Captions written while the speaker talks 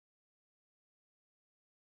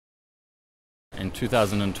in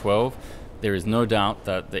 2012, there is no doubt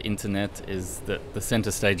that the internet is the center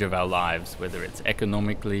stage of our lives, whether it's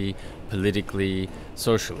economically, politically,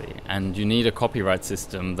 socially. And you need a copyright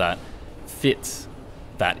system that fits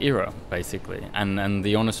that era, basically. And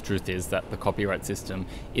the honest truth is that the copyright system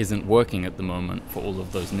isn't working at the moment for all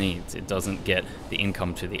of those needs. It doesn't get the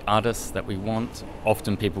income to the artists that we want.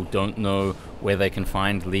 Often people don't know where they can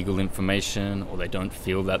find legal information, or they don't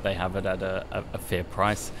feel that they have it at a fair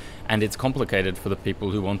price. And it's complicated for the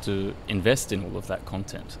people who want to invest in all of that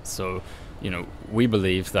content. So, we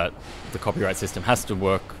believe that the copyright system has to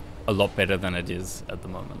work a lot better than it is at the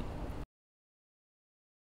moment.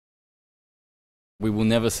 We will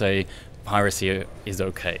never say piracy is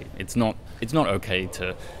okay. It's not okay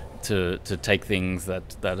to take things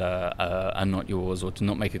that are not yours, or to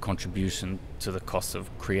not make a contribution to the cost of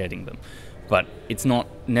creating them. But it's not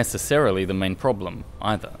necessarily the main problem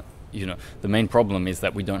either. The main problem is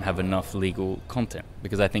that we don't have enough legal content,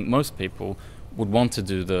 because I think most people would want to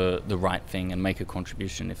do the right thing and make a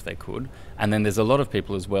contribution if they could. And then there's a lot of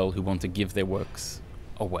people as well who want to give their works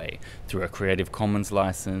away through a Creative Commons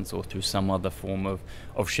license or through some other form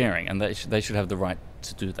of sharing, and they should have the right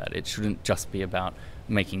to do that. It shouldn't just be about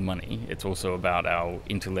making money. It's also about our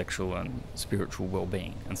intellectual and spiritual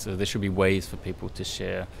well-being, and so there should be ways for people to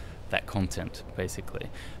share that content, basically.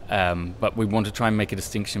 But we want to try and make a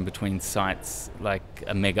distinction between sites like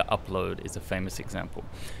a Mega Upload is a famous example.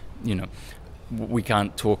 We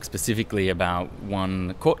can't talk specifically about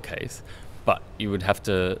one court case, but you would have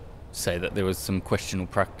to say that there was some questionable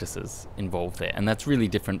practices involved there, and that's really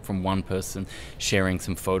different from one person sharing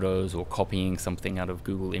some photos or copying something out of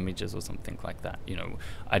Google Images or something like that.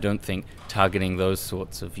 I don't think targeting those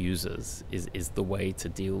sorts of users is the way to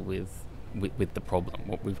deal with the problem.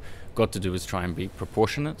 What we've got to do is try and be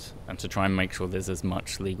proportionate, and to try and make sure there's as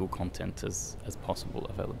much legal content as possible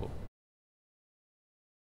available.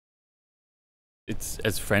 It's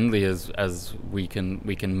as friendly as we can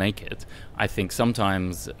make it. I think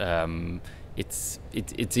sometimes it's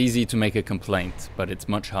easy to make a complaint, but it's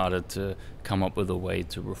much harder to come up with a way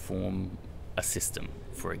to reform a system,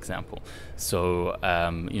 for example. So,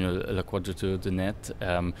 La Quadrature du Net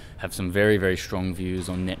have some very, very strong views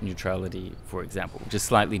on net neutrality, for example, which is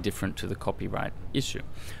slightly different to the copyright issue.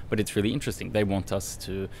 But it's really interesting. They want us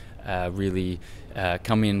to really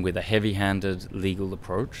come in with a heavy-handed legal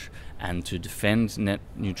approach and to defend net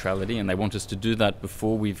neutrality, and they want us to do that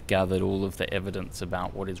before we've gathered all of the evidence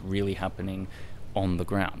about what is really happening on the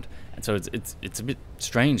ground. And so it's a bit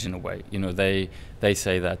strange in a way. They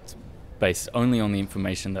say that based only on the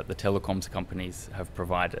information that the telecoms companies have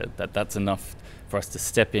provided, that's enough for us to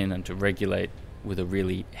step in and to regulate with a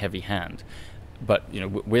really heavy hand. But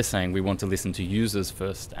we're saying we want to listen to users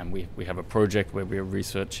first, and we have a project where we're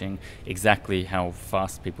researching exactly how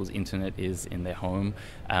fast people's internet is in their home.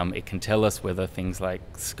 It can tell us whether things like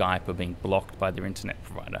Skype are being blocked by their internet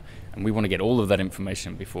provider, and we want to get all of that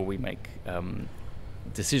information before we make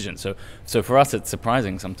decisions. So for us, it's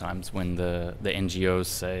surprising sometimes when the NGOs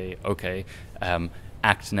say, okay,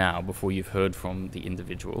 act now before you've heard from the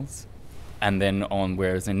individuals. And then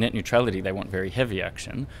whereas in net neutrality, they want very heavy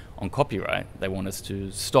action. On copyright, they want us to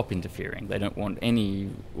stop interfering. They don't want any,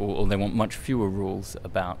 or they want much fewer rules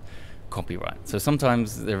about copyright. So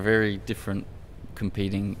sometimes they're very different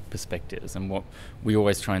competing perspectives. And what we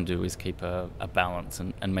always try and do is keep a balance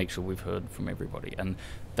and make sure we've heard from everybody. And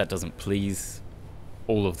that doesn't please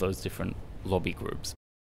all of those different lobby groups.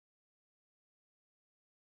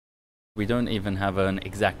 We don't even have an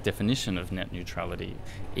exact definition of net neutrality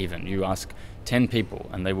even. You ask 10 people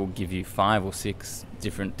and they will give you 5 or 6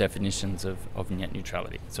 different definitions of net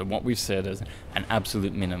neutrality. So what we've said as an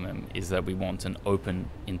absolute minimum is that we want an open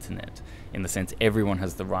internet, in the sense everyone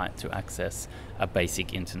has the right to access a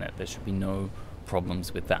basic internet. There should be no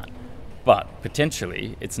problems with that. But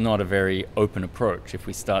potentially it's not a very open approach if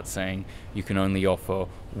we start saying you can only offer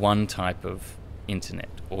one type of internet,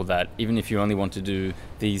 or that even if you only want to do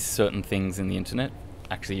these certain things in the internet,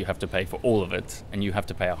 actually you have to pay for all of it, and you have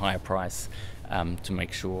to pay a higher price to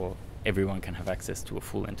make sure everyone can have access to a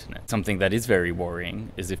full internet. Something that is very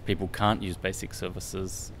worrying is if people can't use basic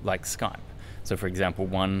services like Skype. So for example,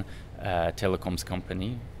 one telecoms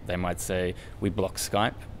company, they might say, we block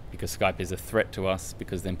Skype because Skype is a threat to us,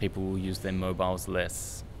 because then people will use their mobiles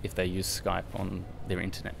less if they use Skype on their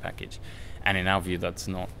internet package. And in our view, that's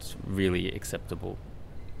not really acceptable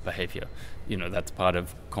behavior. That's part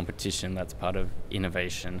of competition, that's part of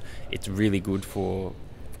innovation. It's really good for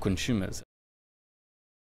consumers.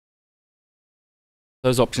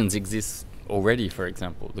 Those options exist already, for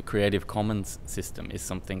example. The Creative Commons system is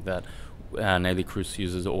something that Neelie Kroes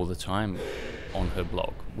uses all the time. on her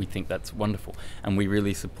blog. We think that's wonderful, and we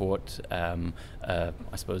really support, I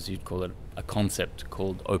suppose you'd call it a concept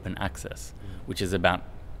called open access, which is about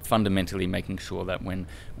fundamentally making sure that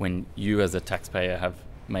when you as a taxpayer have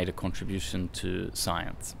made a contribution to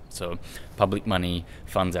science, so public money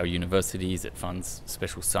funds our universities, it funds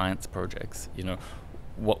special science projects,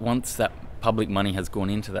 once that public money has gone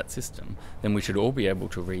into that system, then we should all be able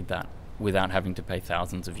to read that without having to pay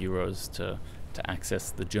thousands of euros to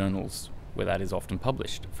access the journals where that is often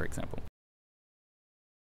published, for example.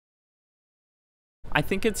 I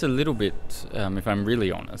think it's a little bit, if I'm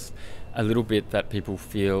really honest, a little bit that people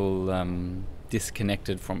feel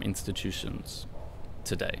disconnected from institutions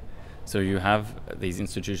today. So you have these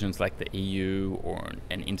institutions like the EU or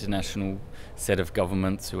an international set of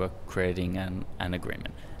governments who are creating an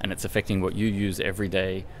agreement, and it's affecting what you use every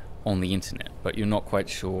day on the internet, but you're not quite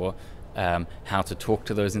sure how to talk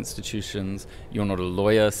to those institutions. You're not a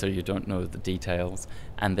lawyer, so you don't know the details.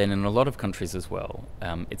 And then in a lot of countries as well,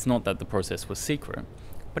 it's not that the process was secret,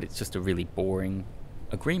 but it's just a really boring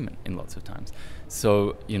agreement in lots of times.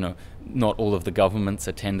 So, not all of the governments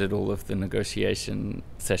attended all of the negotiation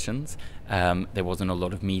sessions. There wasn't a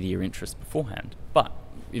lot of media interest beforehand. But,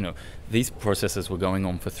 these processes were going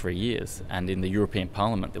on for 3 years. And in the European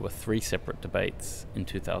Parliament, there were 3 separate debates in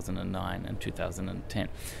 2009 and 2010.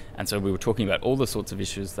 And so we were talking about all the sorts of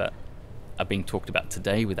issues that are being talked about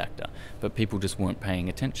today with ACTA, but people just weren't paying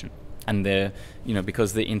attention. And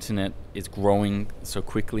because the internet is growing so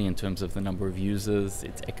quickly in terms of the number of users,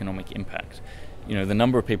 its economic impact, the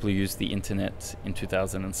number of people who used the internet in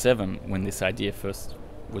 2007 when this idea first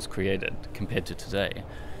was created compared to today,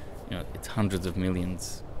 it's hundreds of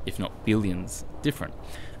millions, if not billions, different.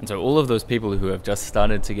 And so all of those people who have just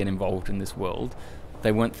started to get involved in this world,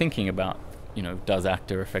 they weren't thinking about, does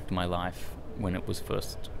ACTA affect my life when it was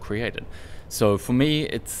first created? So for me,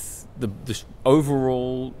 it's the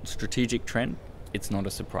overall strategic trend. It's not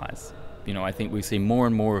a surprise. I think we see more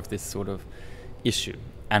and more of this sort of issue.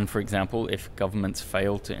 And for example, if governments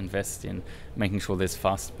fail to invest in making sure there's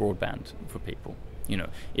fast broadband for people,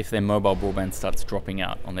 if their mobile broadband starts dropping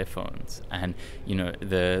out on their phones, and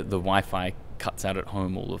the Wi-Fi cuts out at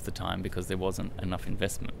home all of the time because there wasn't enough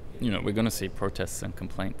investment, we're going to see protests and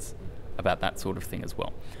complaints about that sort of thing as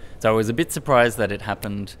well. So I was a bit surprised that it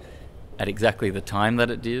happened at exactly the time that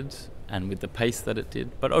it did and with the pace that it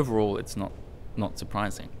did, but overall it's not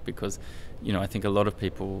surprising, because I think a lot of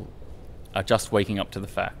people are just waking up to the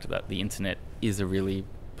fact that the internet is a really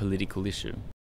political issue.